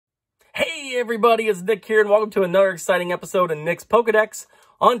Hey everybody, it's Nick here, and welcome to another exciting episode of Nick's Pokedex.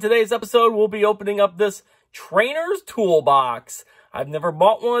 On today's episode, we'll be opening up this Trainer's Toolbox. I've never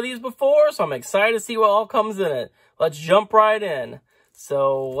bought one of these before, so I'm excited to see what all comes in it. Let's jump right in.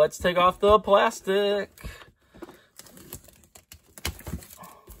 So, let's take off the plastic.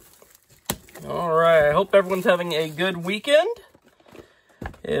 Alright, I hope everyone's having a good weekend.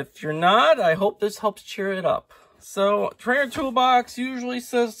 If you're not, I hope this helps cheer it up. So, Trainer Toolbox usually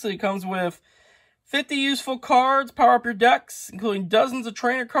says it comes with 50 useful cards, power up your decks, including dozens of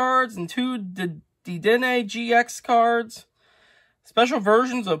trainer cards and 2 Dedenne GX cards. Special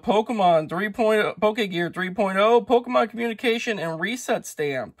versions of Pokemon 3.0, Pokegear 3.0, Pokemon Communication, and Reset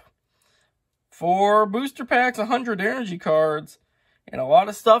Stamp. 4 booster packs, 100 energy cards, and a lot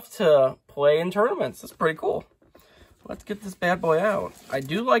of stuff to play in tournaments. That's pretty cool. Let's get this bad boy out. I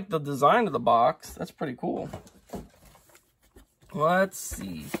do like the design of the box. That's pretty cool. Let's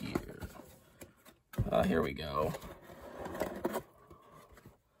see here. Here we go.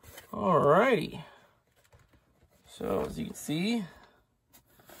 Alrighty. So, as you can see,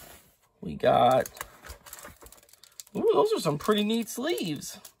 we got... Ooh, those are some pretty neat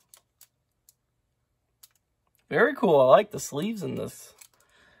sleeves. Very cool. I like the sleeves in this.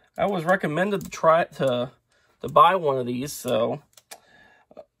 I was recommended to buy one of these, so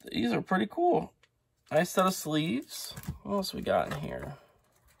these are pretty cool. Nice set of sleeves. What else we got in here?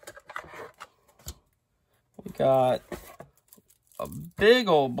 We got a big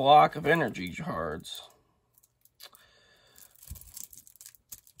old block of energy cards.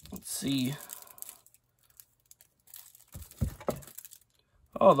 Let's see.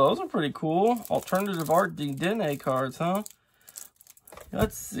 Oh, those are pretty cool. Alternative art Dedenne cards, huh?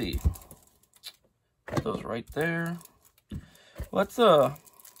 Let's see. Put those right there. Let's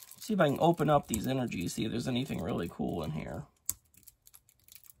see if I can open up these energies, see if there's anything really cool in here.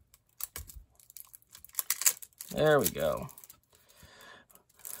 There we go.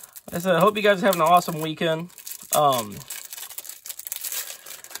 Like I said, I hope you guys are having an awesome weekend. I'll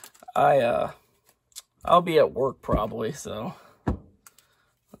be at work probably, so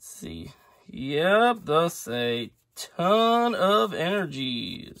let's see. Yep, that's a ton of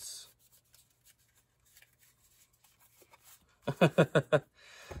energies.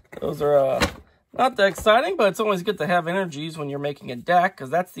 Those are not that exciting, but it's always good to have energies when you're making a deck, because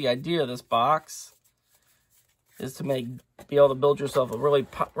that's the idea of this box, is to be able to build yourself a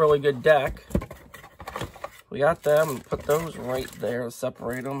really good deck. We got them, and put those right there to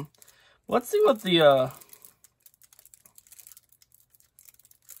separate them. Let's see what the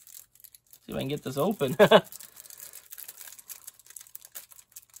see if I can get this open.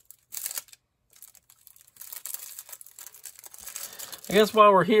 I guess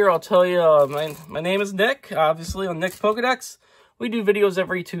while we're here, I'll tell you, my name is Nick, obviously, on Nick's Pokedex. We do videos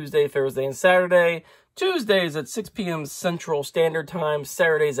every Tuesday, Thursday, and Saturday. Tuesdays at 6 p.m. Central Standard Time.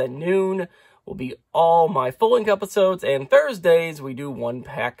 Saturdays at noon will be all my full-length episodes. And Thursdays, we do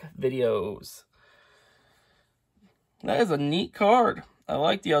one-pack videos. That is a neat card. I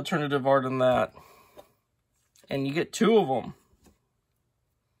like the alternative art in that. And you get 2 of them.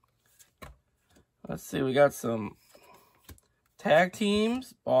 Let's see, we got some tag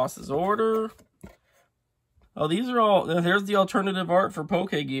teams, Boss's Order. Oh, these are all... Here's the alternative art for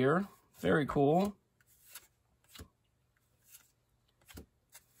Pokegear. Very cool.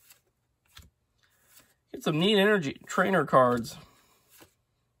 Get some neat energy trainer cards.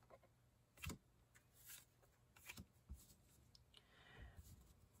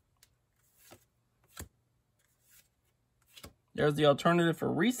 There's the alternative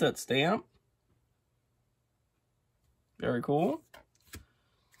for Reset Stamp. Very cool.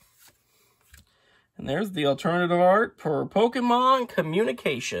 And there's the alternative art for Pokemon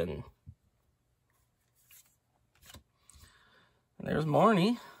Communication. And there's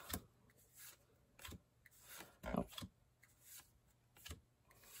Marnie. Oh.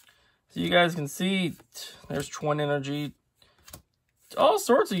 So you guys can see, there's Twin Energy. All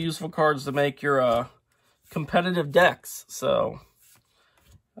sorts of useful cards to make your competitive decks. So,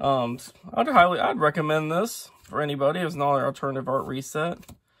 I'd recommend this for anybody. It's another alternative art reset.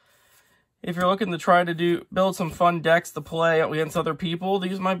 If you're looking to try to build some fun decks to play against other people,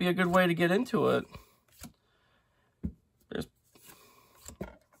 these might be a good way to get into it.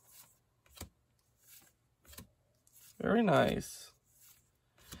 Very nice.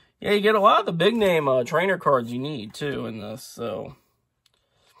 Yeah, you get a lot of the big name trainer cards you need too in this, so.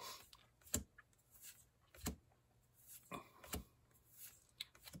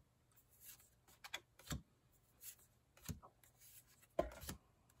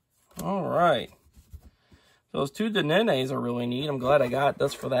 All right. Those 2 Denenes are really neat. I'm glad I got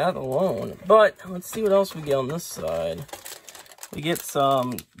this for that alone. But let's see what else we get on this side. We get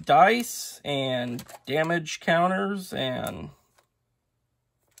some dice and damage counters and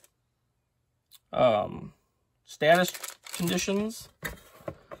status conditions.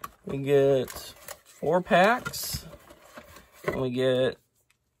 We get 4 packs. And we get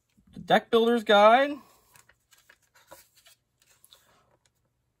the Deck Builder's Guide.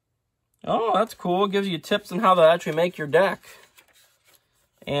 Oh, that's cool. It gives you tips on how to actually make your deck.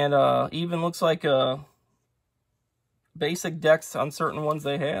 And even looks like basic decks on certain ones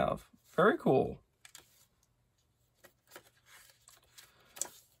they have. Very cool.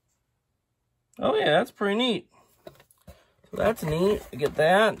 Oh yeah, that's pretty neat. So that's neat. You get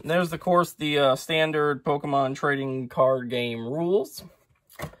that. And there's, of course, the standard Pokemon Trading Card Game rules.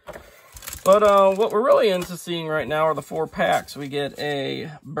 But what we're really into seeing right now are the 4 packs. We get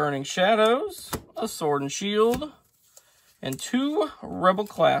a Burning Shadows, a Sword and Shield, and 2 Rebel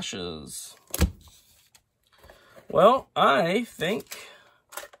Clashes. Well, I think...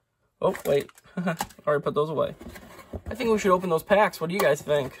 Oh, wait. Already put those away. I think we should open those packs. What do you guys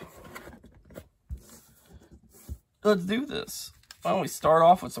think? Let's do this. Why don't we start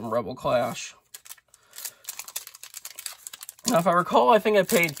off with some Rebel Clash? Now, if I recall, I think I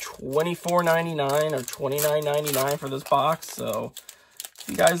paid $24.99 or $29.99 for this box. So, if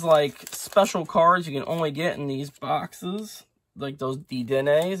you guys like special cards you can only get in these boxes, like those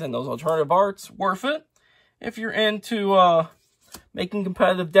D-Denes and those alternative arts, worth it. If you're into making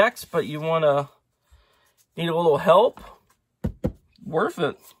competitive decks, but you need a little help, worth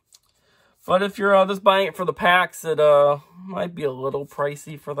it. But if you're just buying it for the packs, it might be a little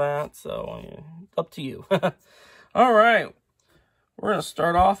pricey for that. So, yeah, up to you. All right. We're going to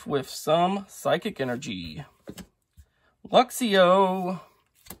start off with some Psychic Energy. Luxio,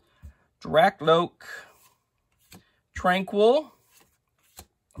 Drakloak, Tranquil,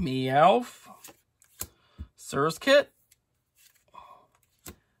 Meowth, Surskit,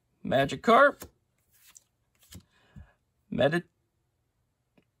 Magikarp, Meditite,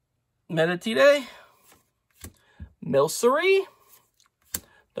 Milcery.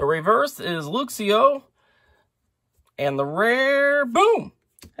 The reverse is Luxio. And the rare, boom!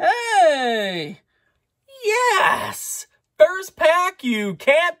 Hey! Yes! First pack, you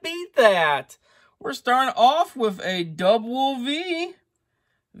can't beat that! We're starting off with a double V.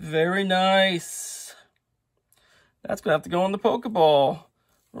 Very nice. That's going to have to go in the Pokeball.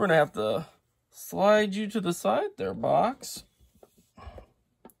 We're going to have to slide you to the side there, box.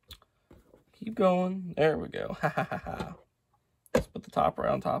 Keep going. There we go. Ha ha ha ha. Let's put the top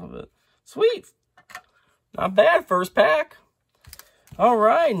right on top of it. Sweet! Not bad, first pack. All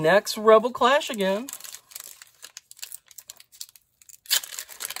right, next Rebel Clash again.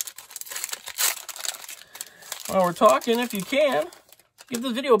 While we're talking, if you can, give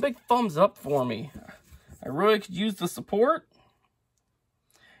this video a big thumbs up for me. I really could use the support.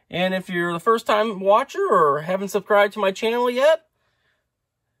 And if you're the first time watcher or haven't subscribed to my channel yet,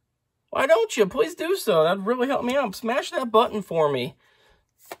 why don't you? Please do so. That'd really help me out. Smash that button for me.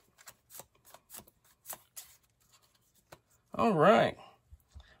 All right.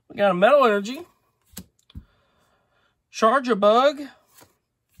 We got a Metal Energy, Charjabug,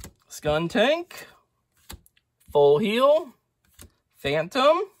 Skuntank, Full Heal,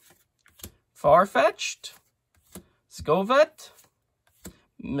 Phantom, Farfetch'd, Scovet,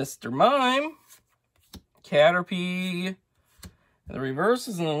 Mr. Mime, Caterpie, and the reverse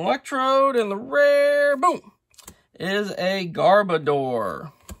is an Electrode, and the rare, boom, is a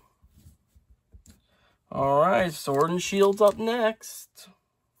Garbodor. All right, Sword and Shield's up next.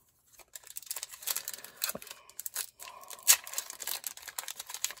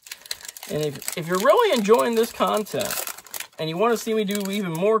 And if you're really enjoying this content and you want to see me do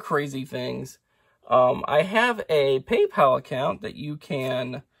even more crazy things, I have a PayPal account that you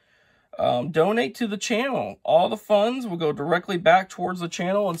can donate to the channel. All the funds will go directly back towards the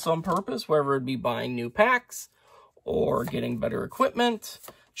channel in some purpose, whether it be buying new packs or getting better equipment.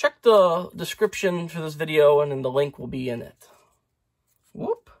 Check the description for this video, and then the link will be in it.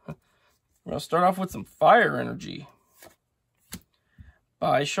 Whoop. We're going to start off with some Fire Energy.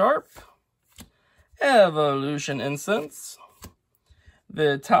 Bisharp, Evolution Incense,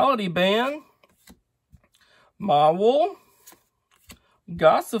 Vitality Band, Mawool,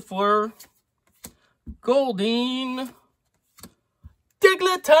 Gossifleur, Goldeen,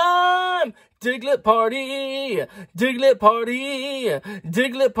 Diglett time! Diglett party! Diglett party!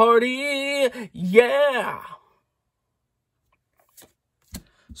 Diglett party! Yeah!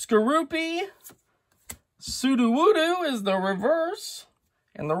 Skorupi, Sudowoodo is the reverse.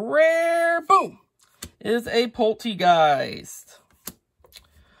 And the rare, boom, is a Poltergeist.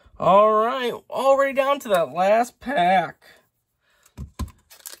 All right, already down to that last pack.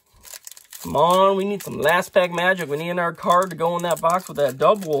 Come on, we need some last pack magic. We need another card to go in that box with that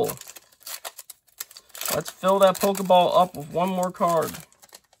double. Let's fill that Pokeball up with one more card.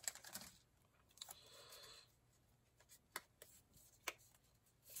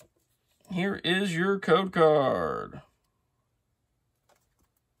 Here is your code card.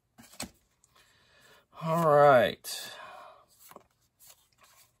 All right.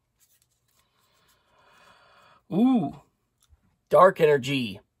 Ooh, Dark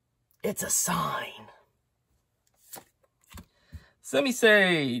Energy. It's a sign.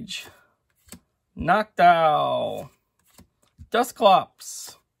 Semi-Sage. Noctowl.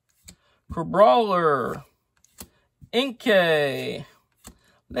 Dusclops. Crabrawler. Inkay.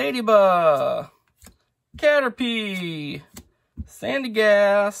 Ladybug. Caterpie.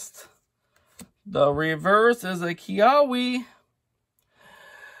 Sandygast. The reverse is a Kiawe.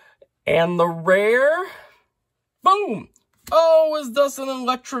 And the rare, boom! Oh, is this an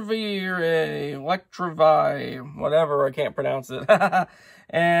Electrovie, whatever, I can't pronounce it.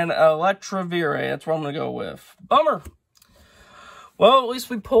 And Electrovie, that's what I'm going to go with. Bummer. Well, at least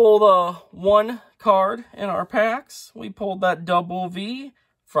we pulled one card in our packs. We pulled that double V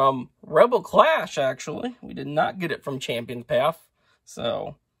from Rebel Clash, actually. We did not get it from Champion Path.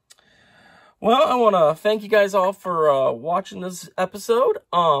 So, well, I want to thank you guys all for watching this episode.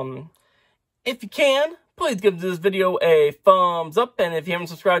 If you can, please give this video a thumbs up, and if you haven't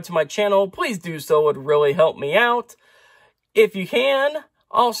subscribed to my channel, please do so. It would really help me out. If you can,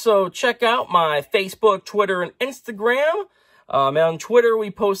 also check out my Facebook, Twitter, and Instagram. On Twitter,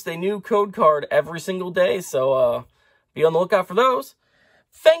 we post a new code card every single day, so be on the lookout for those.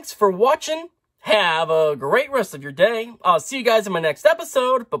 Thanks for watching. Have a great rest of your day. I'll see you guys in my next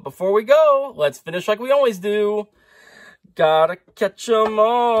episode, but before we go, let's finish like we always do. Gotta catch 'em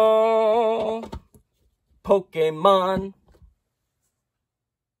all. Pokemon.